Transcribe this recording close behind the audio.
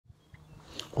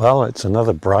Well, it's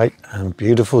another bright and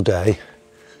beautiful day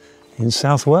in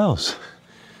South Wales.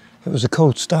 It was a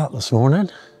cold start this morning,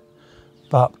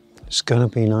 but it's going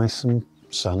to be nice and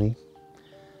sunny.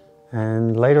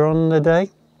 And later on in the day,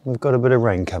 we've got a bit of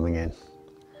rain coming in.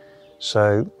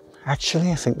 So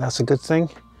actually, I think that's a good thing.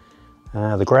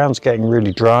 The ground's getting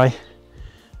really dry,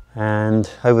 and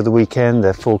over the weekend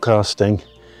they're forecasting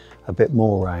a bit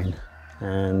more rain,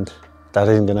 and that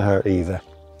isn't going to hurt either.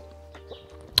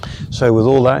 So with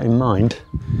all that in mind,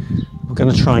 we're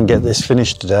going to try and get this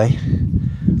finished today.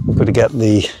 We've got to get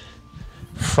the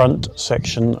front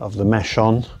section of the mesh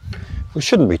on, which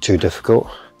shouldn't be too difficult.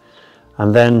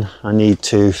 And then I need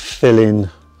to fill in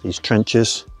these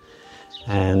trenches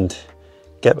and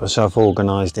get myself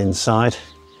organised inside.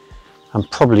 I'm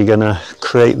probably going to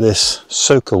create this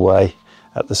soakaway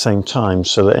at the same time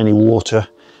so that any water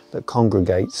that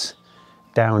congregates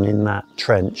down in that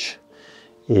trench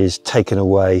is taken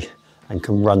away and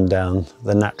can run down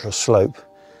the natural slope.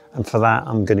 And for that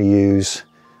I'm going to use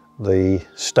the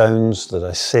stones that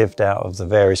I sieved out of the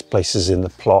various places in the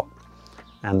plot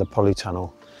and the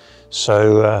polytunnel.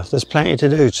 So there's plenty to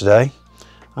do today.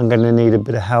 I'm going to need a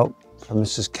bit of help from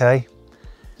Mrs. K,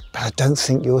 but I don't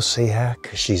think you'll see her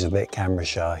because she's a bit camera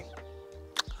shy.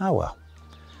 Oh well,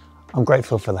 I'm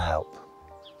grateful for the help.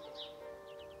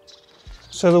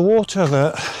 So the water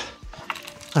that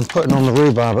I'm putting on the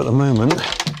rhubarb at the moment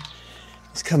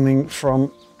is coming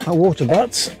from my water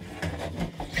butts,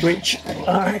 which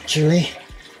are actually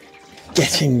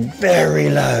getting very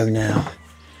low now.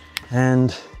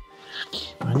 And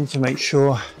I need to make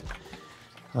sure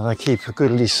that I keep a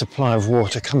goodly supply of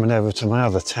water coming over to my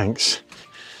other tanks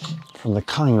from the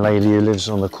kind lady who lives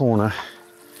on the corner.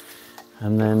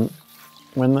 And then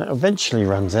when that eventually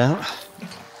runs out,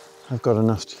 I've got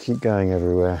enough to keep going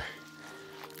everywhere.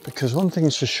 Because one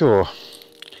thing's for sure,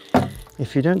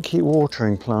 if you don't keep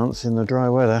watering plants in the dry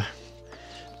weather,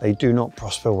 they do not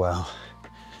prosper well.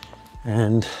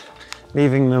 And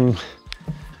leaving them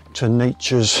to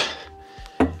nature's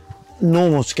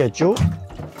normal schedule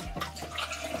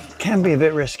can be a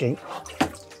bit risky.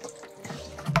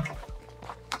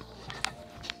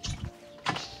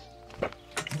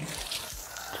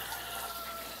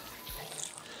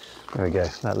 There we go,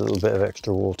 that little bit of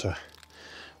extra water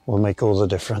will make all the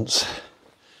difference.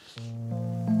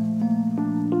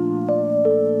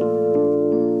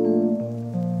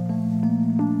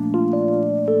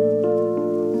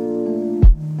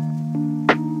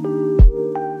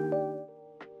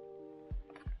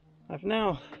 I've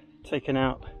now taken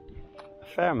out a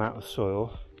fair amount of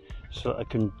soil so that I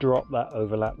can drop that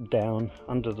overlap down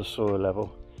under the soil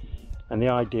level, and the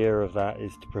idea of that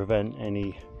is to prevent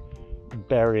any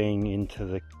burying into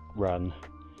the run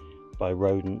by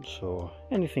rodents or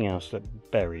anything else that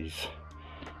buries.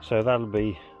 So that'll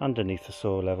be underneath the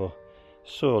soil level,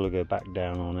 soil will go back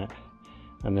down on it,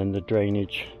 and then the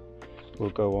drainage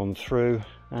will go on through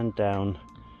and down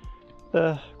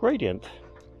the gradient.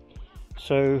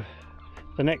 So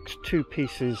the next two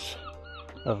pieces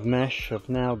of mesh have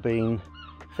now been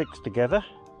fixed together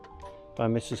by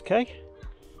Mrs. K,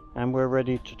 and we're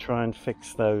ready to try and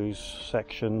fix those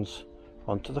sections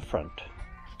onto the front.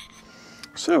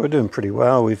 So we're doing pretty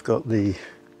well. We've got the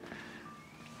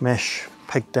mesh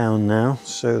pegged down now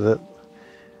so that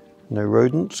no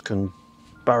rodents can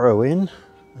burrow in,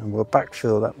 and we'll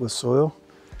backfill that with soil.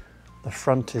 The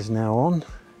front is now on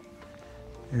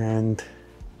and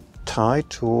tied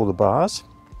to all the bars,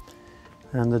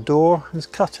 and the door is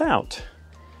cut out.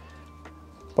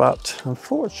 But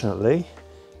unfortunately,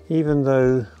 even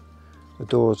though the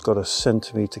door's got a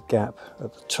centimetre gap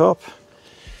at the top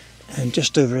and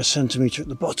just over a centimetre at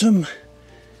the bottom,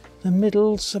 the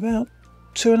middle's about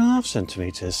 2.5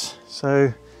 centimetres.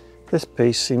 So this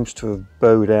piece seems to have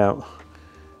bowed out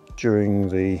during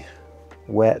the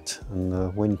wet and the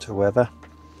winter weather.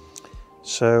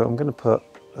 So I'm going to put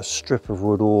a strip of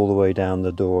wood all the way down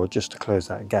the door just to close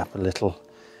that gap a little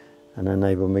and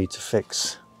enable me to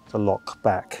fix the lock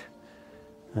back.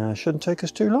 Shouldn't take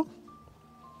us too long.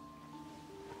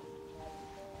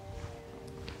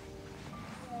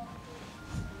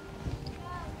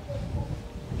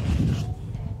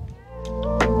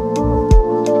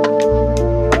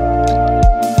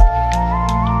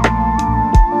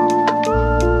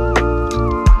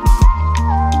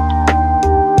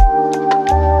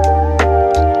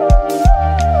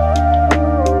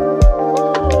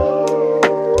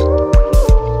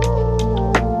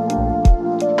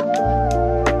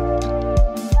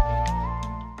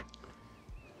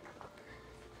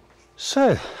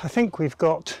 So I think we've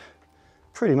got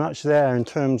pretty much there in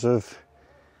terms of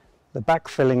the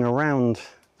backfilling around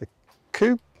the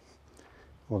coop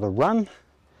or the run.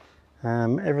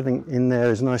 Everything in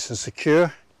there is nice and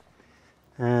secure,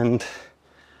 and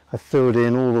I filled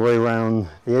in all the way around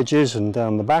the edges and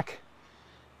down the back,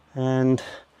 and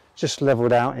just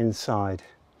leveled out inside.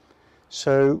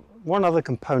 So one other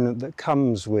component that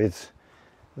comes with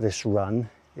this run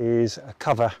is a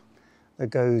cover that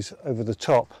goes over the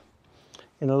top.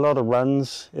 In a lot of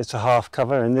runs it's a half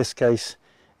cover, in this case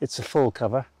it's a full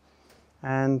cover,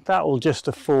 and that will just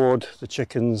afford the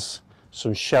chickens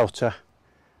some shelter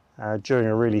during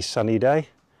a really sunny day,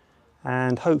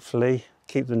 and hopefully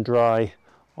keep them dry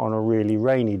on a really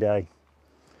rainy day.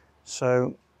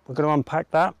 So we're going to unpack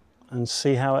that and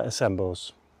see how it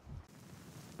assembles.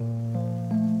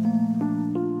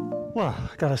 Well,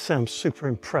 I gotta say I'm super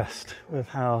impressed with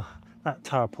how that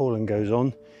tarpaulin goes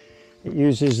on. It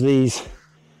uses these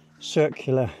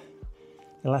circular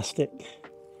elastic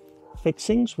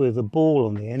fixings with a ball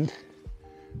on the end,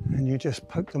 and you just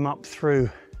poke them up through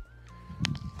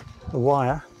the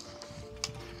wire,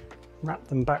 wrap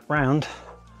them back round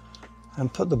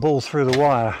and put the ball through the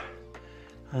wire,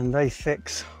 and they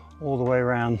fix all the way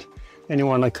around. The only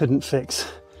one I couldn't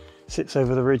fix sits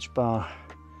over the ridge bar,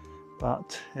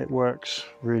 but it works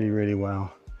really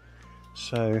well.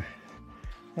 So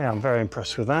yeah, I'm very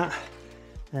impressed with that,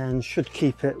 and should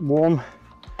keep it warm,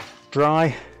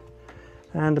 dry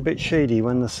and a bit shady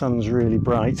when the sun's really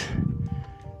bright.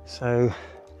 So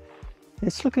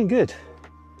it's looking good.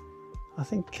 I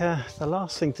think the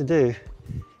last thing to do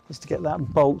is to get that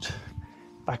bolt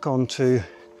back onto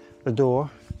the door,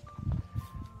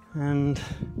 and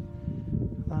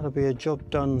that'll be a job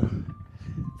done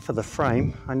for the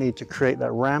frame. I need to create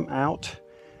that ramp out,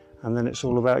 and then it's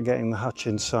all about getting the hutch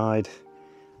inside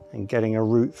and getting a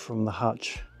route from the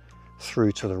hutch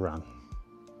through to the run.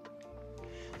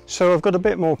 So I've got a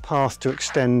bit more path to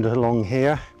extend along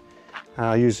here.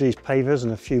 I'll use these pavers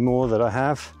and a few more that I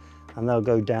have, and they'll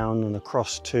go down and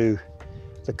across to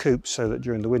the coop so that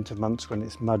during the winter months when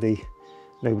it's muddy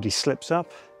nobody slips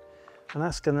up. And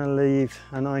that's going to leave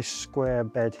a nice square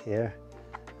bed here,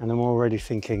 and I'm already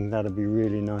thinking that'll be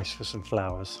really nice for some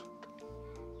flowers.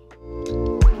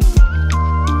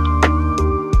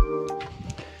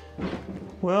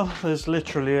 Well, there's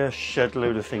literally a shed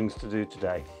load of things to do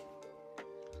today,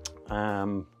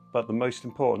 but the most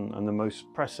important and the most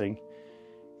pressing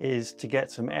is to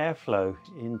get some airflow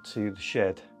into the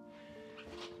shed.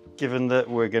 Given that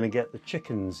we're going to get the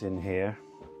chickens in here,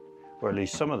 or at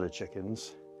least some of the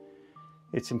chickens,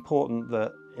 it's important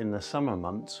that in the summer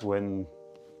months when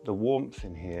the warmth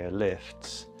in here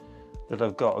lifts, that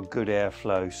I've got a good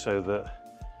airflow so that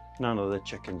none of the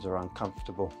chickens are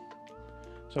uncomfortable.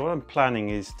 So what I'm planning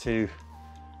is to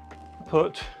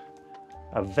put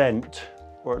a vent,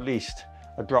 or at least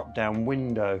a drop down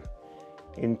window,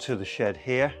 into the shed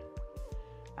here,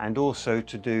 and also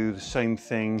to do the same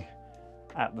thing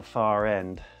at the far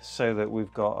end so that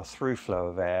we've got a through flow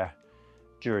of air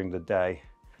during the day.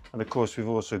 And of course we've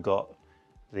also got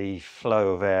the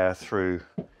flow of air through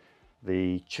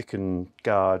the chicken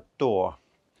guard door.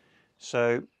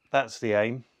 So that's the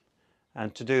aim,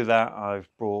 and to do that I've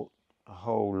brought a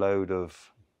whole load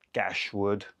of gash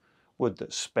wood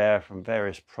that's spare from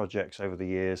various projects over the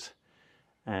years,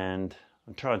 and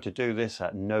I'm trying to do this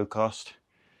at no cost,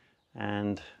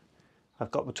 and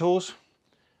I've got the tools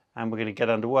and we're going to get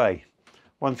underway.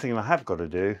 One thing I have got to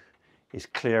do is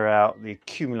clear out the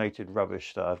accumulated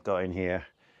rubbish that I've got in here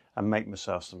and make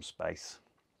myself some space.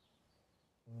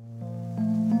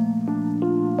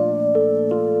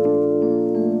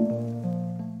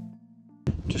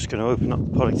 Just going to open up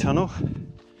the polytunnel.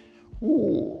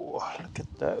 Ooh, look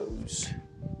at those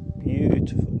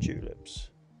beautiful tulips.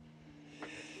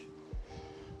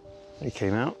 They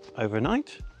came out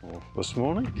overnight, or this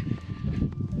morning.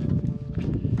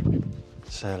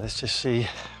 So let's just see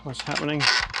what's happening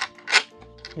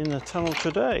in the tunnel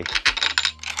today.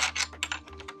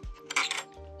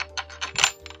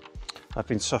 I've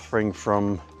been suffering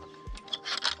from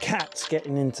cats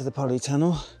getting into the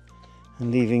polytunnel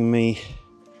and leaving me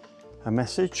a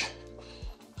message.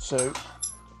 So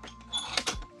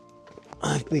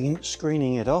I've been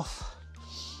screening it off.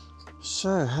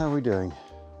 So how are we doing?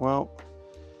 Well,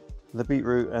 the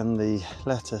beetroot and the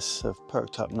lettuce have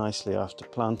perked up nicely after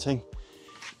planting.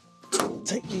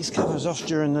 Take these covers off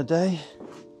during the day.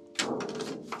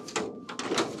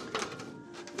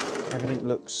 Everything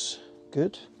looks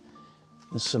good.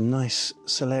 There's some nice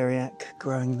celeriac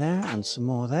growing there and some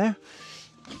more there.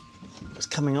 It's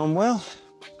coming on well.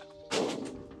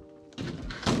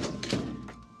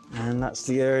 And that's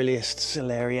the earliest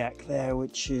celeriac there,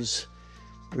 which is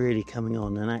really coming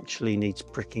on and actually needs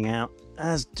pricking out,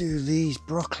 as do these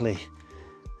broccoli.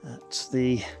 That's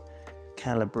the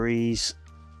Calabrese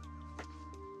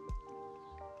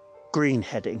green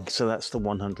heading, so that's the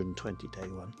 120-day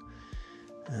one.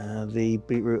 The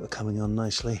beetroot are coming on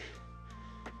nicely,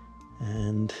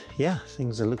 and yeah,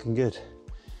 things are looking good.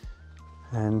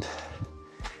 And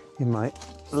in my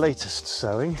latest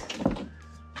sowing,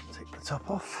 take the top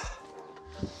off.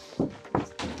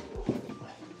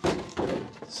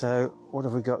 So what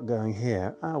have we got going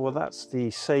here? Well, that's the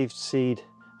saved seed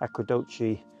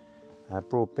Aquadolce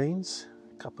broad beans.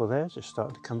 A couple there just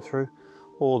starting to come through.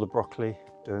 All the broccoli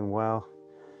doing well.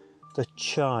 The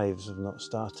chives have not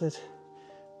started.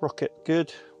 Rocket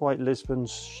good. White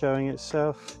Lisbon's showing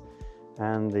itself,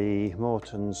 and the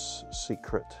Morton's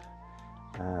Secret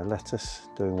lettuce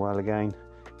doing well again.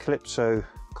 Calypso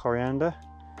coriander,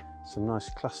 some nice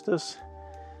clusters.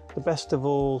 The best of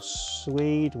all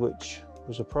swede, which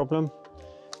was a problem.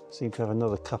 Seem to have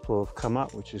another couple have come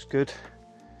up, which is good.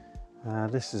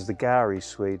 This is the Gowrie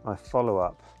swede, my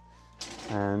follow-up,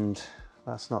 and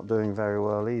that's not doing very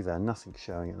well either. Nothing's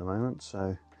showing at the moment,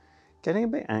 so getting a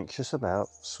bit anxious about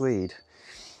swede.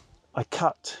 I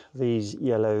cut these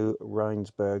yellow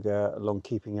Rheinsberger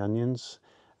long-keeping onions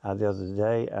the other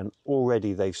day, and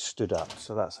already they've stood up,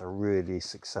 so that's a really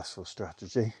successful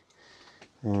strategy.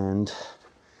 And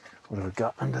what have we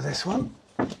got under this one?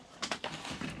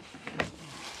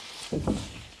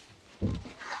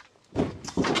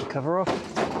 Cover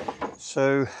off.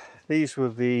 So these were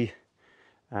the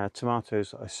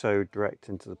tomatoes that I sowed direct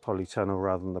into the polytunnel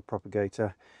rather than the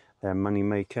propagator. They're money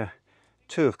maker.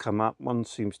 Two have come up. One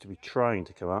seems to be trying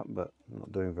to come up, but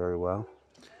not doing very well.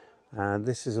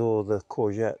 This is all the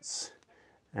courgettes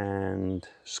and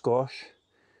squash,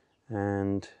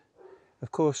 and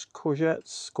of course courgettes,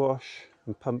 squash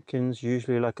and pumpkins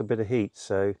usually like a bit of heat,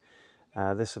 so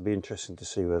this will be interesting to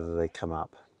see whether they come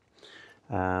up.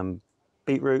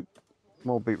 Beetroot,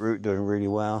 more beetroot doing really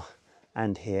well,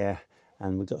 and here,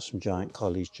 and we've got some giant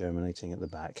collies germinating at the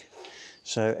back.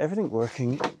 So everything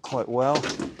working quite well.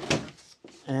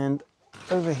 And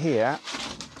over here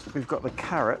we've got the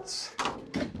carrots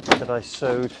that I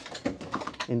sowed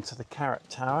into the carrot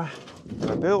tower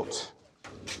that I built.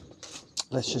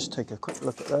 Let's just take a quick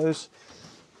look at those.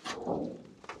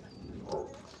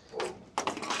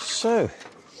 So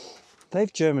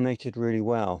they've germinated really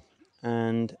well,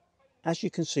 and as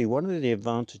you can see, one of the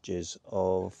advantages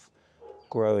of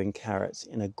growing carrots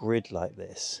in a grid like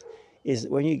this is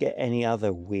that when you get any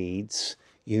other weeds,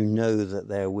 you know that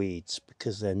they're weeds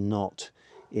because they're not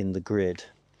in the grid,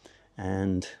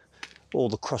 and all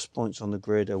the cross points on the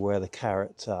grid are where the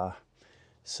carrots are.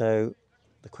 So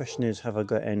the question is, have I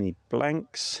got any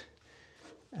blanks?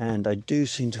 And I do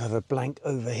seem to have a blank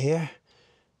over here.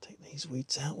 Take these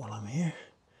weeds out while I'm here.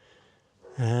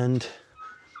 And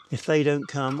if they don't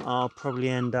come, I'll probably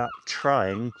end up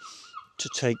trying to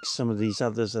take some of these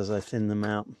others as I thin them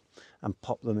out and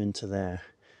pop them into there.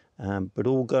 But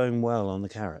all going well on the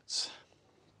carrots.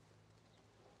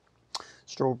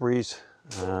 Strawberries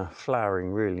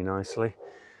flowering really nicely.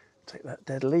 Take that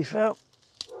dead leaf out,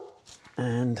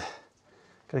 and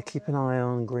gotta keep an eye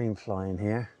on green fly in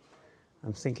here.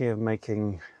 I'm thinking of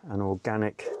making an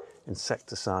organic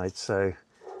insecticide, so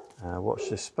watch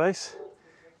this space.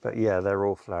 But yeah, they're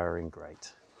all flowering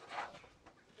great.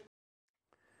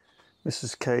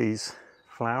 Mrs. K's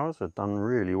flowers have done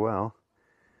really well,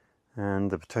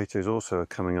 and the potatoes also are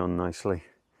coming on nicely.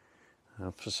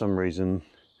 For some reason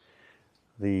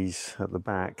these at the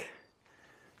back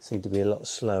seem to be a lot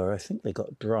slower. I think they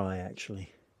got dry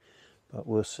actually, but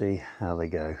we'll see how they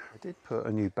go. I did put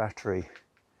a new battery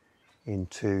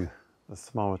into the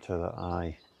thermometer that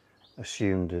I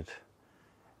assumed had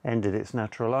ended its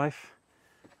natural life,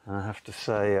 and I have to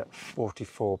say at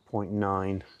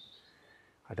 44.9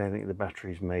 I don't think the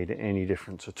battery's made any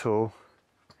difference at all.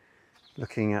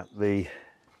 Looking at the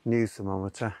new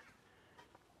thermometer,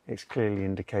 it's clearly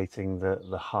indicating that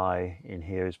the high in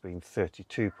here has been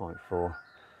 32.4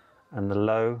 and the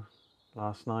low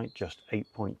last night just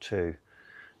 8.2,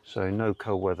 so no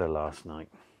cold weather last night.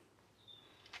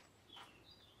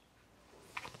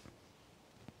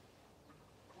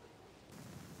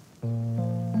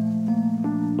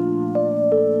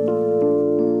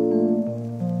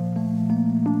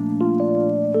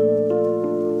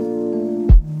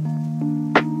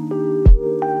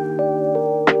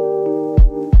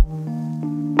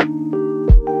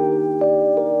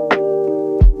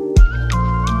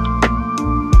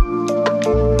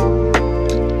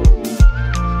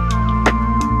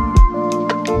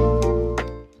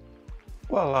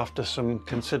 After some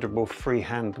considerable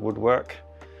freehand woodwork,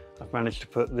 I've managed to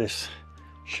put this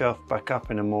shelf back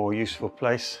up in a more useful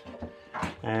place,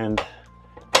 and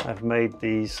I've made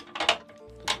these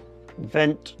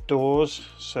vent doors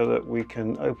so that we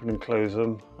can open and close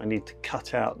them. I need to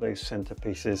cut out those center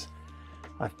pieces.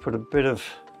 I've put a bit of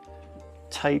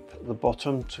tape at the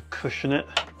bottom to cushion it,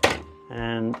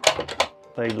 and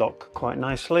they lock quite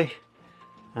nicely.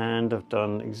 And I've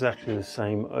done exactly the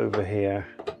same over here.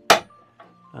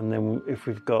 And then if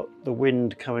we've got the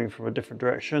wind coming from a different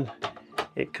direction,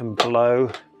 it can blow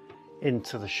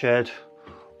into the shed,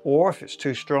 or if it's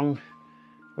too strong,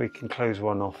 we can close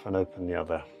one off and open the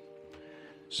other.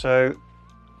 So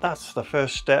that's the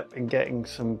first step in getting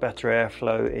some better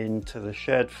airflow into the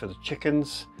shed for the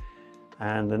chickens.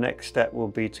 And the next step will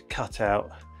be to cut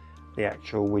out the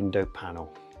actual window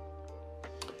panel.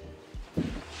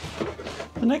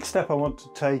 The next step I want to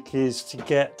take is to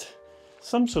get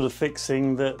some sort of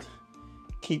fixing that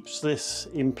keeps this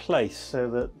in place so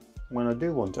that when I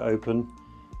do want to open,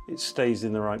 it stays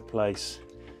in the right place.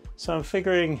 So I'm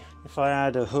figuring if I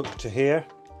add a hook to here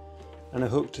and a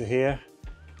hook to here,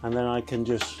 and then I can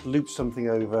just loop something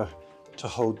over to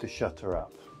hold the shutter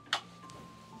up.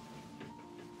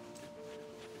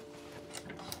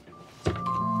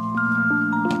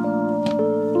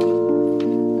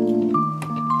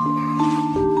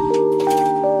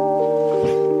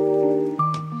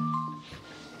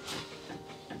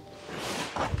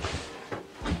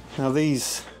 Now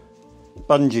these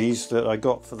bungees that I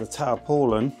got for the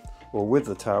tarpaulin, or with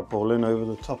the tarpaulin over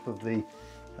the top of the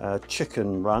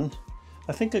chicken run,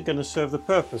 I think are going to serve the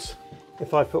purpose.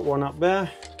 If I put one up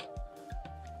there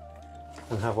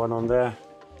and have one on there,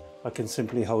 I can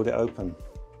simply hold it open.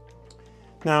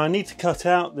 Now I need to cut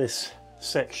out this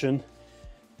section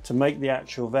to make the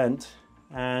actual vent,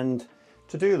 and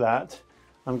to do that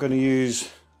I'm going to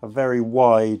use a very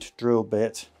wide drill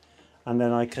bit, and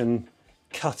then I can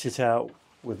cut it out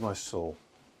with my saw.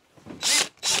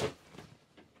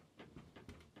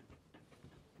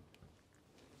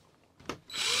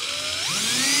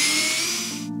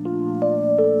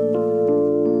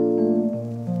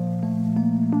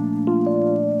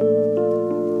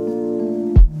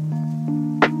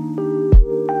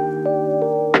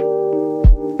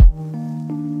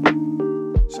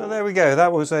 So there we go,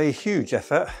 that was a huge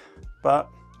effort, but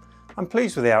I'm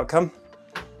pleased with the outcome.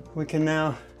 We can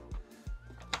now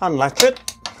unlatch it,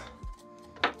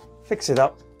 fix it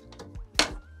up,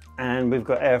 and we've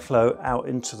got airflow out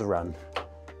into the run.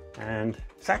 And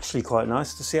it's actually quite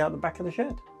nice to see out the back of the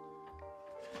shed.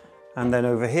 And then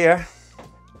over here,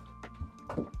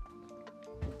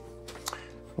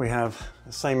 we have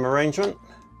the same arrangement.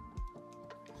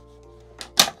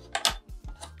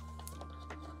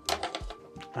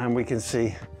 And we can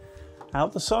see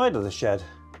out the side of the shed.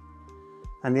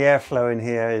 And the airflow in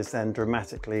here is then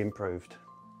dramatically improved.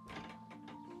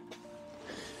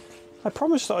 I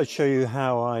promised that I'd show you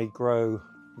how I grow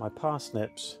my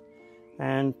parsnips,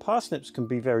 and parsnips can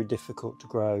be very difficult to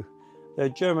grow. Their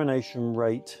germination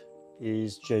rate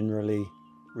is generally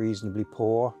reasonably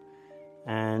poor,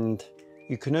 and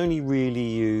you can only really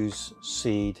use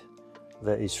seed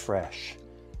that is fresh.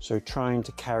 So trying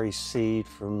to carry seed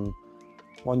from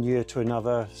one year to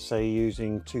another, say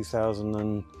using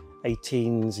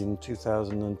 2018s in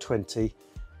 2020,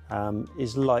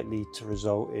 is likely to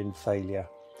result in failure.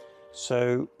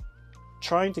 So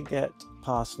trying to get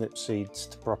parsnip seeds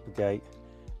to propagate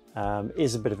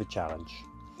is a bit of a challenge.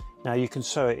 Now you can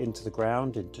sow it into the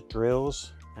ground, into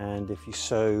drills, and if you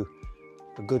sow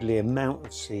a goodly amount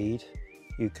of seed,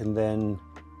 you can then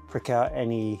prick out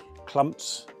any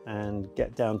clumps and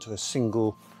get down to a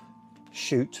single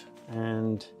shoot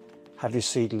and have your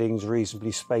seedlings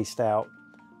reasonably spaced out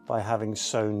by having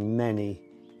sown many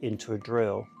into a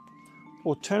drill.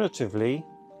 Alternatively,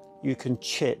 you can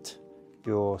chit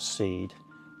your seed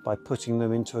by putting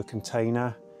them into a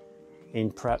container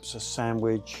in perhaps a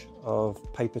sandwich of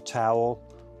paper towel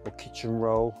or kitchen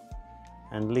roll,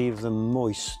 and leave them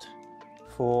moist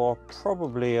for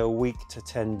probably a week to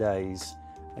 10 days,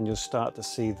 and you'll start to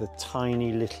see the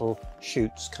tiny little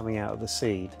shoots coming out of the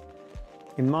seed.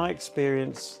 In my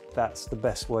experience, that's the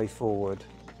best way forward,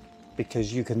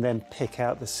 because you can then pick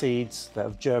out the seeds that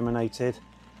have germinated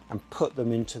and put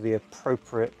them into the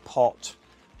appropriate pot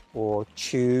or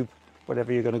tube,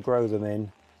 whatever you're going to grow them in.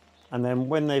 And then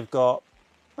when they've got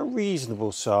a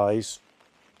reasonable size,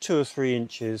 2 or 3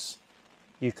 inches,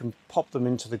 you can pop them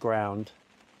into the ground.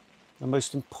 The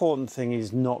most important thing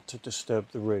is not to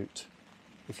disturb the root.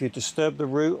 If you disturb the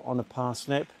root on a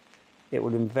parsnip, it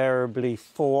will invariably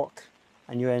fork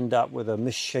and you end up with a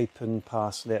misshapen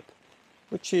parsnip,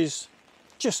 which is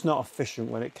just not efficient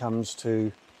when it comes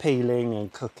to peeling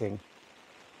and cooking.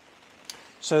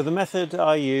 So the method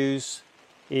I use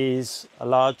is a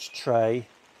large tray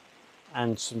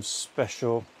and some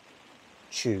special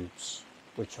tubes,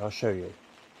 which I'll show you.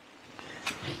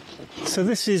 So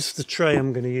this is the tray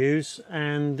I'm going to use,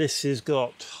 and this has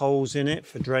got holes in it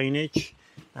for drainage,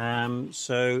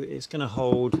 so it's going to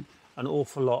hold an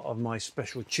awful lot of my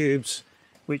special tubes,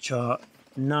 which are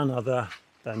none other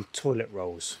than toilet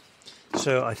rolls.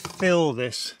 So I fill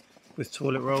this with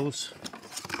toilet rolls,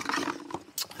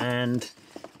 and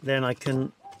then I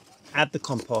can add the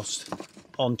compost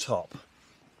on top.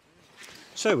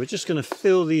 So we're just going to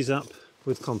fill these up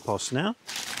with compost now.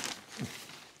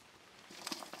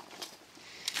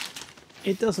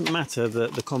 It doesn't matter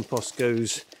that the compost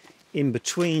goes in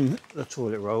between the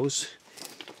toilet rolls.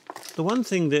 The one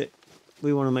thing that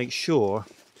we want to make sure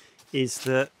is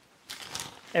that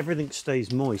everything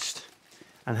stays moist,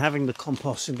 and having the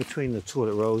compost in between the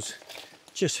toilet rolls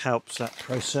just helps that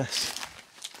process.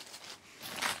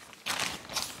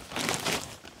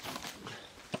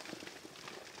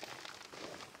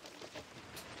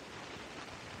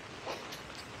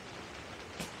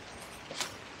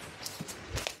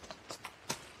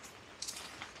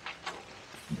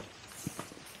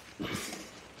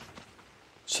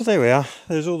 So there we are,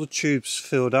 there's all the tubes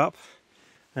filled up,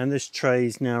 and this tray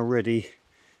is now ready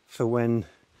for when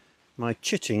my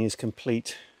chitting is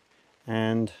complete,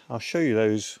 and I'll show you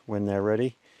those when they're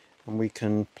ready, and we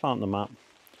can plant them up,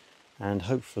 and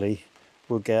hopefully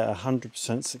we'll get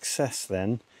 100% success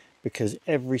then, because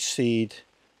every seed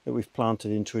that we've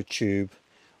planted into a tube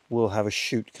will have a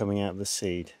shoot coming out of the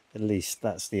seed. At least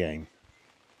that's the aim.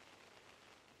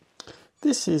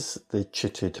 This is the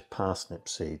chitted parsnip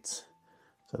seeds.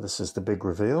 So this is the big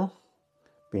reveal.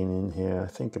 Been in here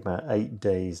I think about 8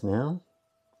 days now.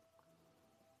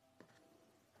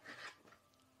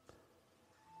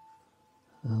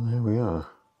 And there we are.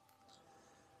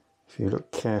 If you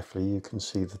look carefully you can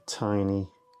see the tiny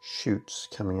shoots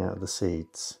coming out of the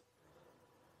seeds.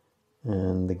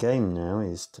 And the game now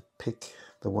is to pick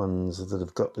the ones that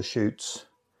have got the shoots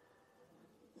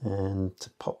and to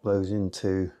pop those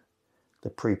into the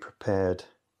pre-prepared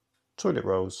toilet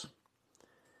rolls.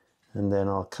 And then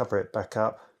I'll cover it back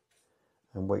up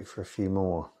and wait for a few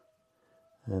more,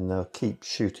 and they'll keep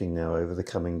shooting now over the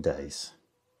coming days.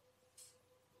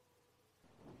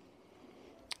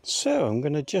 So I'm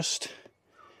going to just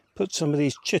put some of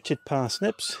these chitted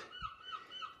parsnips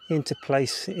into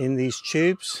place in these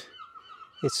tubes.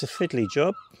 It's a fiddly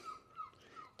job,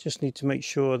 just need to make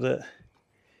sure that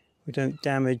we don't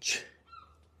damage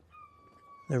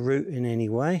the root in any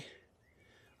way.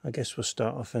 I guess we'll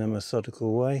start off in a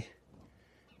methodical way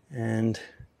and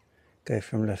go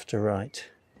from left to right.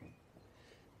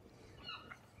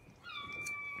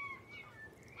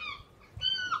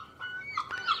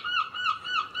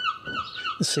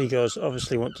 The seagulls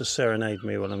obviously want to serenade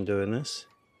me while I'm doing this.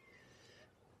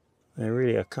 They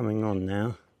really are coming on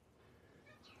now.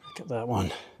 Look at that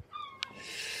one.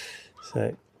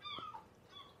 So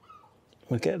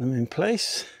we'll get them in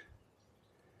place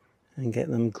and get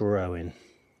them growing.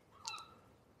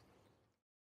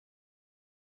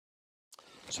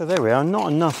 So there we are,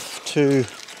 not enough to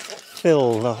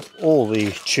fill all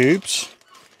the tubes,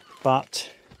 but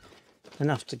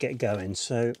enough to get going.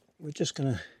 So we're just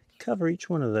going to cover each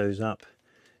one of those up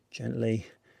gently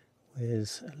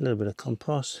with a little bit of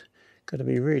compost. Got to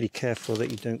be really careful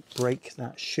that you don't break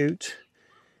that shoot.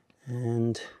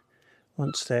 And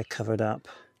once they're covered up,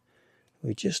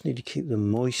 we just need to keep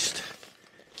them moist,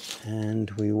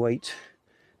 and we wait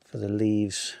for the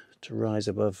leaves to rise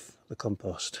above the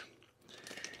compost,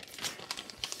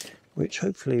 which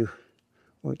hopefully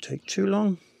won't take too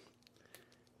long.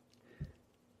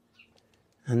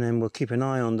 And then we'll keep an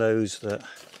eye on those that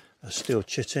are still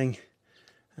chitting,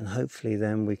 and hopefully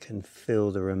then we can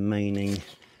fill the remaining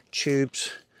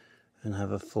tubes and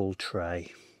have a full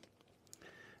tray.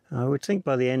 I would think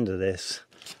by the end of this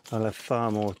I'll have far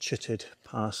more chitted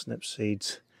parsnip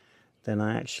seeds than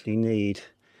I actually need,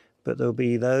 but there'll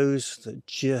be those that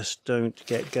just don't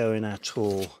get going at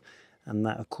all. And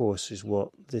that of course is what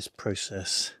this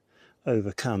process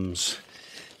overcomes,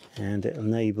 and it'll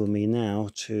enable me now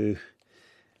to,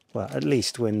 well, at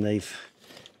least when they've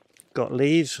got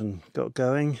leaves and got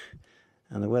going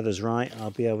and the weather's right,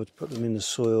 I'll be able to put them in the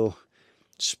soil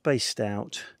spaced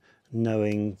out,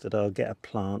 knowing that I'll get a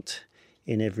plant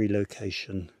in every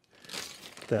location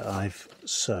that I've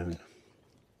sown.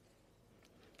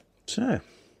 So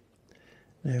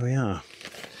there we are.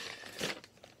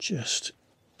 Just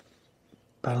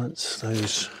balance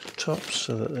those tops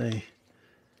so that they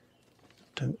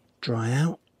don't dry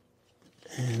out,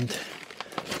 and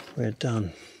we're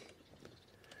done.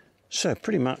 So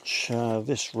pretty much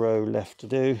this row left to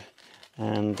do,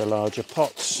 and the larger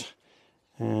pots,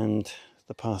 and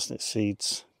the parsnip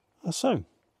seeds are sown.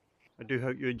 I do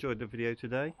hope you enjoyed the video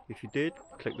today. If you did,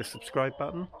 click the subscribe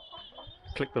button,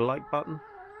 click the like button,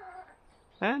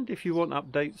 and if you want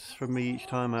updates from me each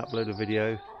time I upload a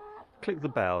video, click the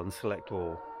bell and select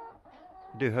all.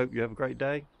 I do hope you have a great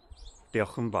day.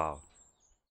 Diolch yn fawr.